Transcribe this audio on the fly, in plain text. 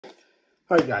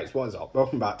Hi guys, what is up?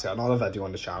 Welcome back to another video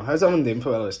on the channel. How's everyone doing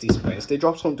for this decent Wednesday?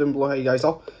 Drop a comment down below how you guys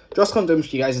are. Just comment down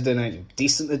if you guys are doing anything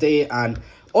decent today, and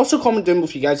also comment down below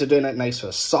if you guys are doing it nice for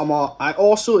the summer. I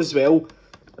also as well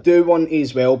do want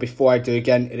as well, before I do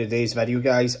get into today's video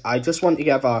guys, I just want to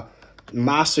give a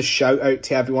massive shout out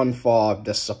to everyone for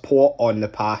the support on the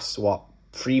past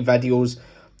 3 videos.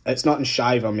 It's nothing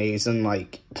shy of amazing.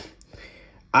 Like,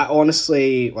 I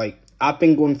honestly, I've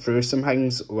been going through some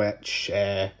things which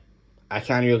I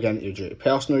can't really get into due to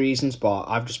personal reasons, but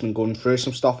I've just been going through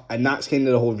some stuff, and that's kind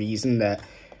of the whole reason that,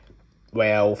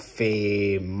 well,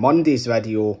 for Monday's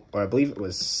video, or I believe it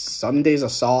was Sundays or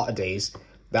Saturdays,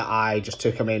 that I just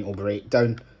took a mental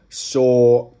breakdown.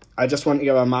 So I just want to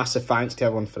give a massive thanks to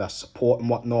everyone for their support and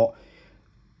whatnot.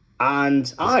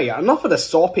 And enough of the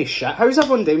soppy shit. How's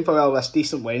everyone doing for this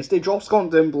decent Wednesday? Drop a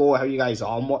comment down below how you guys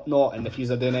are and whatnot, and if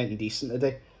you are doing anything decent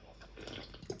today.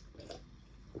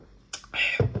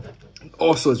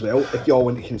 Also as well, if y'all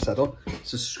want to consider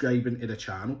subscribing to the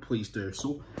channel, please do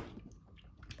so.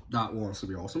 That will also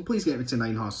be awesome. Please get me to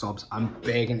 900 subs. I'm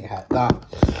begging to hit that.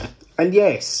 And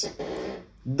yes,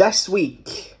 this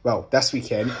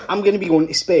weekend, I'm going to be going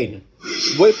to Spain.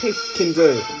 What people can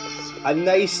do, a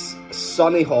nice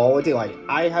sunny holiday. Like,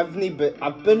 I've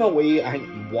been away, I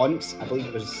think, once. I believe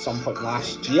it was some point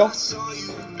last year.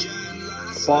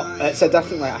 But it's a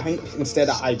different, I think instead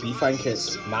of Ibiza,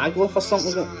 it's Magaluf or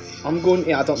something I'm going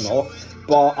to, I don't know.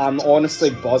 But I'm honestly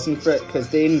buzzing for it, because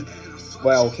then,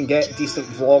 well, can get decent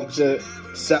vlogs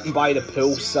out, sitting by the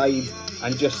poolside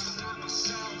and just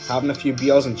having a few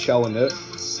beers and chilling out.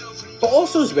 But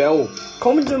also as well,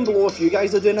 comment down below if you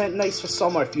guys are doing anything nice for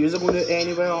summer, if you are going out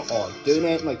anywhere or doing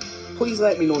anything, please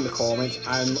let me know in the comments.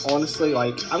 I'm honestly,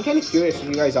 I'm kind of curious if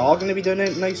you guys are going to be doing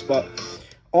anything nice, but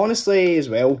honestly as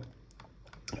well,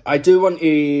 I do want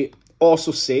to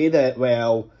also say that,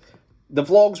 well, the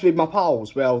vlogs with my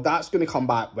pals, well, that's going to come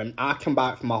back when I come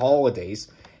back from my holidays.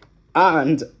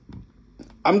 And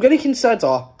I'm going to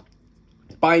consider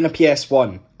buying a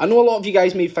PS1. I know a lot of you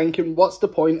guys may be thinking, what's the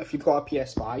point if you've got a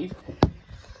PS5?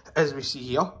 As we see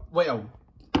here. Well,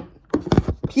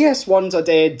 PS1s are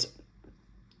dead.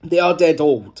 They are dead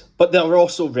old, but they're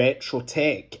also retro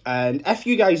tech. And if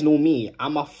you guys know me,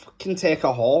 I'm a fucking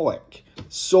techaholic.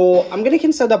 So I'm going to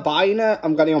consider buying it.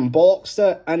 I'm going to unbox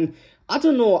it. And I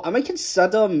don't know, I might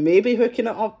consider maybe hooking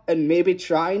it up and maybe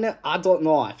trying it. I don't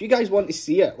know. If you guys want to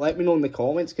see it, let me know in the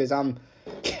comments, because I'm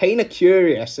kind of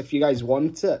curious if you guys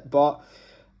want it. But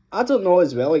I don't know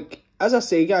as well. As I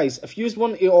say, guys, if you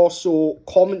want to also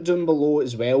comment down below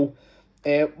as well,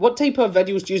 what type of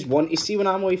videos do you want to see when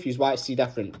I'm away? If you want to see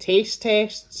different taste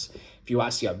tests, if you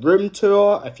want to see a room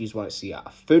tour, if you want to see a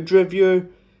food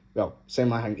review, well,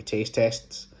 same I think the taste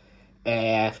tests.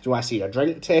 If you want to see a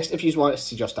drink test, if you want to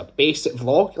see just a basic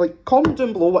vlog, comment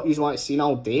down below what you want to see and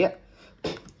I'll do it.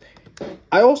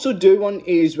 I also do want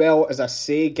to, as well, as I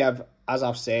say, give, as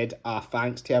I've said,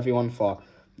 thanks to everyone for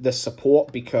the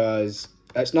support, because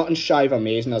it's nothing shy of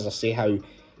amazing, as I say, how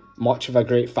much of a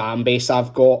great fan base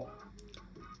I've got.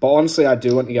 But honestly, I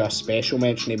do want to give a special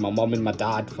mention to my mum and my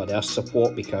dad for their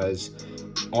support, because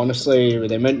honestly, with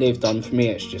the amount they've done for me,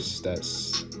 it's just,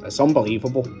 it's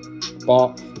unbelievable.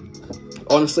 But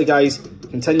honestly, guys,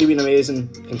 continue being amazing,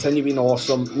 continue being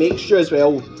awesome. Make sure as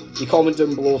well you comment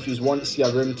down below if you want to see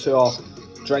a room tour,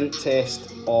 drink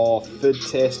test, or food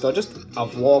test, or just a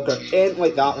vlog or anything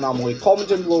like that when I'm away. Comment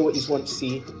down below what you want to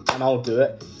see and I'll do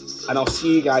it. And I'll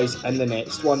see you guys in the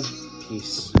next one.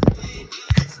 Peace.